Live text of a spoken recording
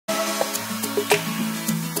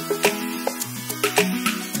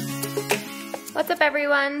What's up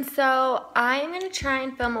everyone? So I'm going to try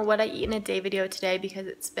and film a what I eat in a day video today because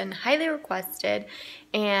it's been highly requested,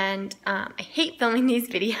 and I hate filming these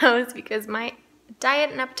videos because my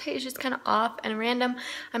diet and appetite is just kind of off and random.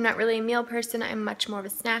 I'm not really a meal person. I'm much more of a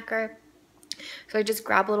snacker. So I just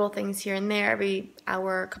grab little things here and there every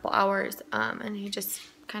hour, couple hours, and it's just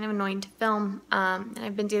kind of annoying to film. And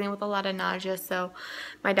I've been dealing with a lot of nausea, so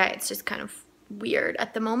my diet's just kind of weird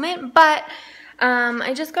at the moment. But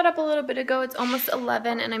I just got up a little bit ago. It's almost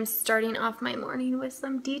 11 and I'm starting off my morning with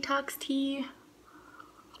some detox tea.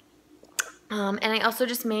 And I also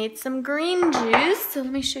just made some green juice, so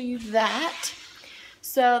let me show you that.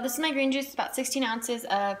 So this is my green juice. It's about 16 ounces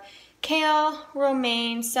of kale,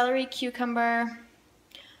 romaine, celery, cucumber,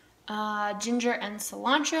 ginger, and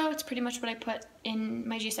cilantro. It's pretty much what I put in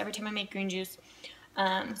my juice every time I make green juice.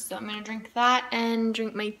 So I'm going to drink that and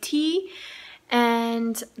drink my tea.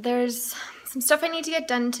 And there's some stuff I need to get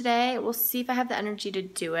done today. We'll see if I have the energy to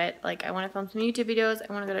do it. Like, I want to film some YouTube videos.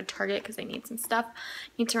 I want to go to Target because I need some stuff. I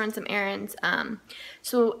need to run some errands.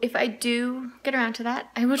 So if I do get around to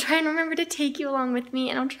that, I will try and remember to take you along with me,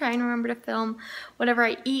 and I'll try and remember to film whatever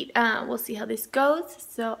I eat. We'll see how this goes.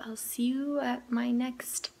 So I'll see you at my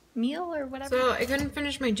next meal or whatever. So I couldn't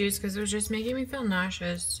finish my juice because it was just making me feel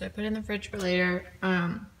nauseous. So I put it in the fridge for later.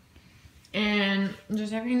 And I'm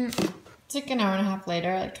just having... It's like an hour and a half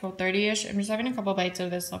later, like 12:30ish. I'm just having a couple bites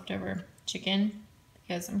of this leftover chicken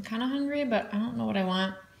because I'm kind of hungry, but I don't know what I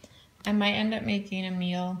want. I might end up making a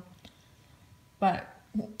meal, but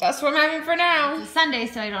that's what I'm having for now. It's a Sunday,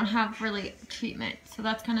 so I don't have really treatment, so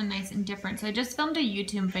that's kind of nice and different. So I just filmed a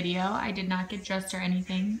YouTube video. I did not get dressed or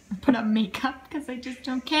anything. I put on makeup because I just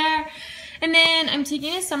don't care. And then I'm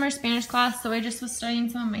taking a summer Spanish class, so I just was studying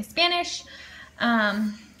some of my Spanish, try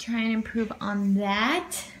and improve on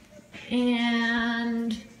that.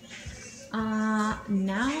 And now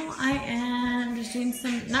I am just doing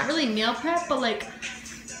some, not really meal prep, but like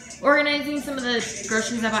organizing some of the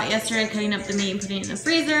groceries I bought yesterday, cutting up the meat and putting it in the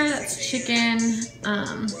freezer. That's chicken.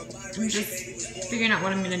 I'm just figuring out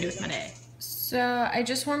what I'm going to do with my day. So I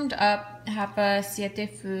just warmed up half a Siete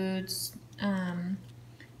Foods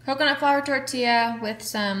coconut flour tortilla with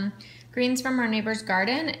some greens from our neighbor's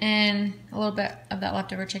garden and a little bit of that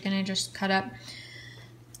leftover chicken I just cut up,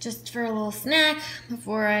 just for a little snack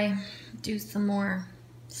before I do some more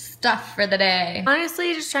stuff for the day.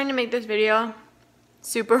 Honestly, just trying to make this video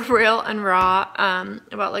super real and raw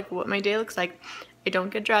about like what my day looks like. I don't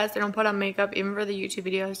get dressed, I don't put on makeup even for the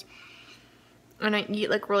YouTube videos, and I eat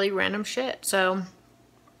like really random shit. So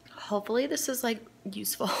hopefully this is like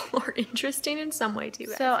useful or interesting in some way too.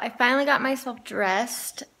 So I finally got myself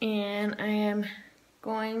dressed and I am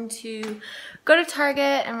going to go to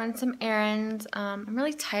Target and run some errands. I'm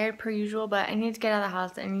really tired per usual, but I need to get out of the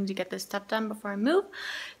house. I need to get this stuff done before I move.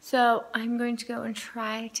 So I'm going to go and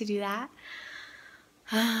try to do that.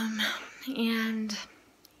 And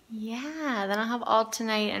yeah, then I'll have all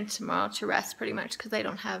tonight and tomorrow to rest pretty much because I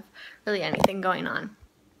don't have really anything going on.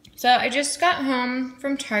 So I just got home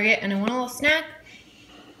from Target and I want a little snack.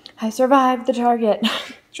 I survived the Target.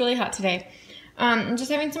 It's really hot today. I'm just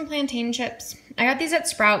having some plantain chips. I got these at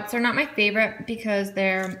Sprouts. They're not my favorite because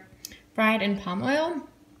they're fried in palm oil.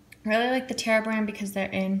 I really like the Terra brand because they're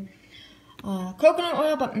in coconut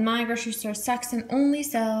oil, but my grocery store sucks and only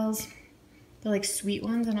sells the like sweet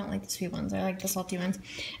ones. I don't like the sweet ones. I like the salty ones.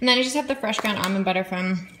 And then I just have the fresh ground almond butter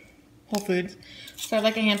from Whole Foods. So I have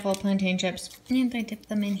like a handful of plantain chips and I dip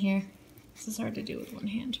them in here. This is hard to do with one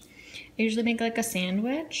hand. I usually make like a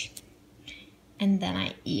sandwich and then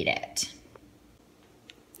I eat it.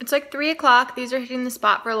 It's like 3 o'clock. These are hitting the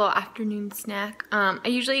spot for a little afternoon snack. I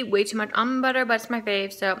usually eat way too much almond butter, but it's my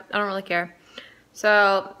fave, so I don't really care.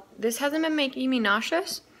 So this hasn't been making me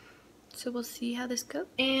nauseous, so we'll see how this goes.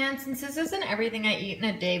 And since this isn't everything I eat in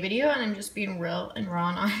a day video, and I'm just being real and raw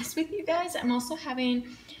and honest with you guys, I'm also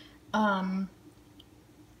having a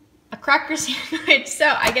cracker sandwich.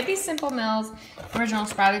 So I get these Simple Mills original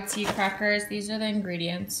sprouted seed crackers. These are the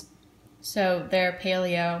ingredients. So they're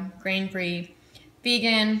paleo, grain-free,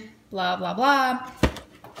 vegan, blah, blah, blah.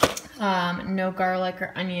 No garlic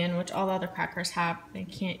or onion, which all the other crackers have. I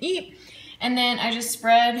can't eat. And then I just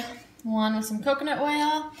spread one with some coconut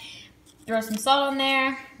oil, throw some salt on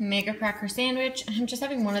there, make a cracker sandwich. I'm just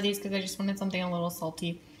having one of these because I just wanted something a little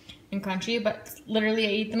salty and crunchy, but literally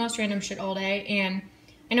I eat the most random shit all day. And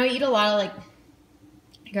I know I eat a lot of like,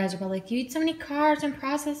 you guys are probably like, you eat so many carbs and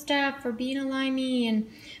processed stuff for being a limey and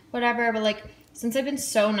whatever, but like, since I've been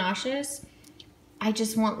so nauseous, I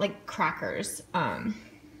just want like crackers and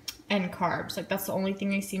carbs. Like that's the only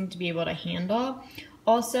thing I seem to be able to handle.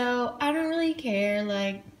 Also, I don't really care.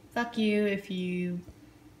 Like, fuck you if you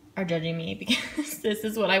are judging me, because this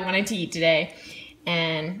is what I wanted to eat today,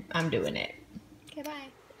 and I'm doing it. Okay, bye.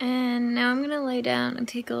 And now I'm gonna lay down and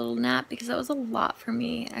take a little nap because that was a lot for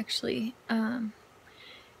me, actually.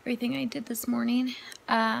 Everything I did this morning.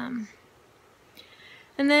 And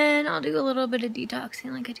then I'll do a little bit of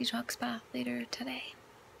detoxing, like a detox bath later today.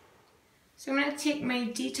 So I'm gonna take my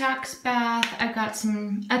detox bath. I've got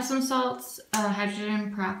some Epsom salts,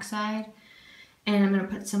 hydrogen peroxide, and I'm gonna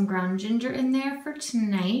put some ground ginger in there for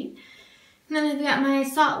tonight. And then I've got my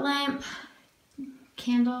salt lamp,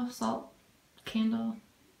 Himalayan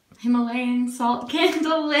salt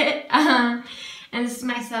candle lit. And this is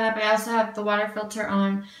my setup. I also have the water filter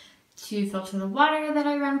on to filter the water that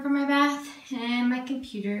I run for my bath, and my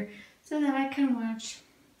computer so that I can watch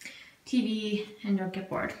TV and don't get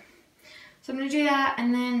bored. So I'm gonna do that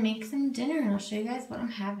and then make some dinner, and I'll show you guys what I'm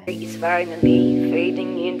having. It's finally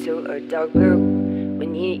fading into a dark blue.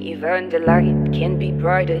 When even the light can be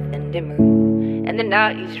brighter than the moon, and the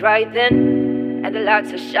night is right then, and the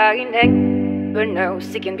lights are shining, but no,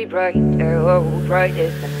 it can be brighter, oh, brighter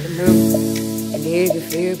than the moon. And leave your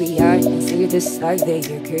fear behind and see the side that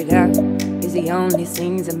you could have, is the only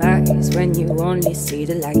thing that matters when you only see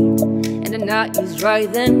the light. And the night is right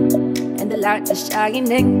then, and the lights are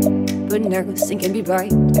shining, but no, it can be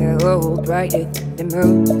brighter, oh, brighter than the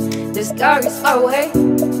moon. The sky is far away,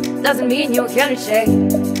 doesn't mean you can't shake.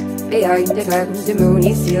 Behind the clouds, the moon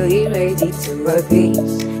is still ready to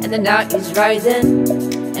appease. And the night is rising,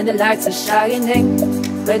 and the lights are shining,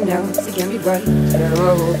 but now it can be brighter,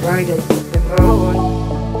 oh, brighter than the moon.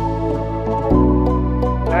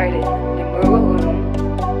 Brighter than the moon.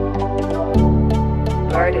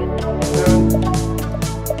 Brighter than the moon.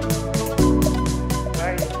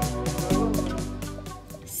 Brighter than the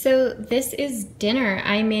moon. So this is dinner.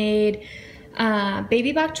 I made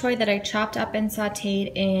baby bok choy that I chopped up and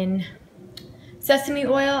sauteed in sesame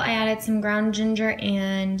oil. I added some ground ginger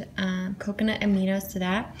and coconut aminos to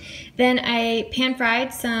that. Then I pan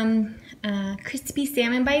fried some crispy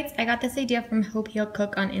salmon bites. I got this idea from Hope Heal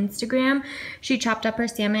Cook on Instagram. She chopped up her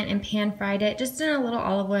salmon and pan fried it just in a little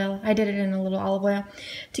olive oil. I did it in a little olive oil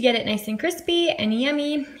to get it nice and crispy and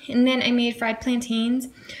yummy. And then I made fried plantains,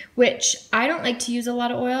 which I don't like to use a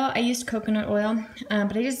lot of oil. I used coconut oil,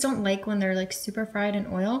 but I just don't like when they're like super fried in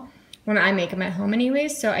oil when I make them at home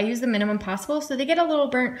anyways. So I use the minimum possible, so they get a little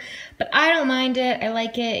burnt, but I don't mind it. I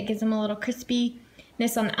like it. It gives them a little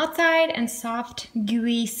crispiness on the outside and soft,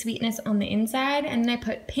 gooey sweetness on the inside. And then I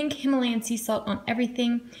put pink Himalayan sea salt on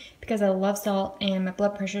everything because I love salt and my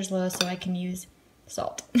blood pressure is low, so I can use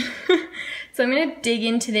salt. So I'm gonna dig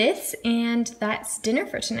into this, and that's dinner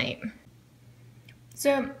for tonight.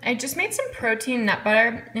 So I just made some protein nut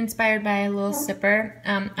butter inspired by a little sipper.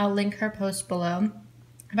 I'll link her post below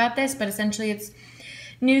about this, but essentially it's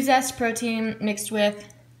new zest protein mixed with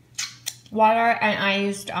water, and I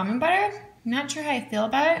used almond butter. I'm not sure how I feel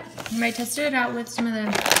about it. I tested it out with some of the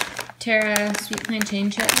Terra sweet plantain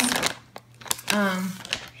chips.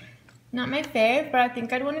 Not my fave, but I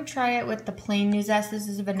think I'd want to try it with the plain new zest. This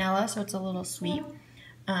is vanilla, so it's a little sweet.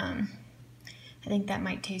 I think that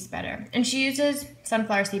might taste better. And she uses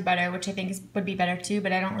sunflower seed butter, which I think would be better too,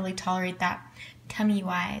 but I don't really tolerate that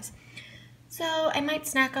tummy-wise. So I might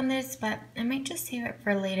snack on this, but I might just save it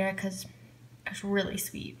for later because it's really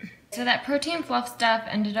sweet. So that protein fluff stuff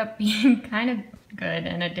ended up being kind of good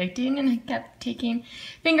and addicting, and I kept taking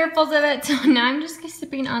fingerfuls of it. So now I'm just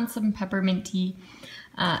sipping on some peppermint tea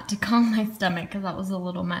to calm my stomach because that was a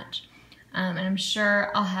little much. And I'm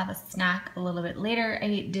sure I'll have a snack a little bit later. I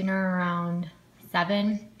ate dinner around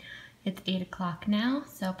 7. It's 8 o'clock now,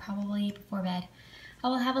 so probably before bed I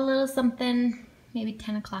will have a little something, maybe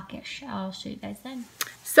 10 o'clock-ish. I'll show you guys then.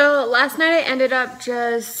 So last night I ended up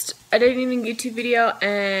just editing a YouTube video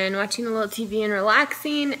and watching a little TV and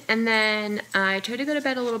relaxing, and then I tried to go to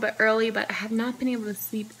bed a little bit early, but I have not been able to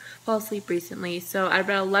fall asleep recently. So at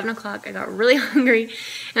about 11 o'clock I got really hungry,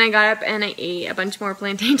 and I got up and I ate a bunch more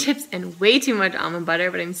plantain chips and way too much almond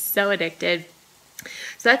butter, but I'm so addicted.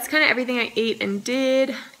 So that's kind of everything I ate and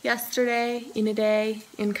did yesterday in a day,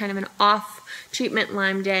 in kind of an off treatment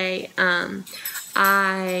Lyme day.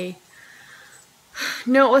 I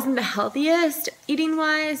know it wasn't the healthiest eating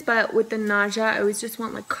wise, but with the nausea I always just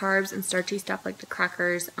want like carbs and starchy stuff like the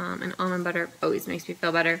crackers, and almond butter always makes me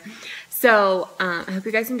feel better. So I hope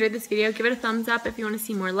you guys enjoyed this video. Give it a thumbs up if you want to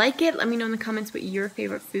see more like it. Let me know in the comments what your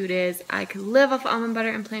favorite food is. I could live off almond butter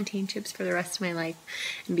and plantain chips for the rest of my life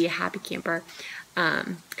and be a happy camper.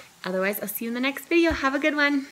 Otherwise, I'll see you in the next video. Have a good one.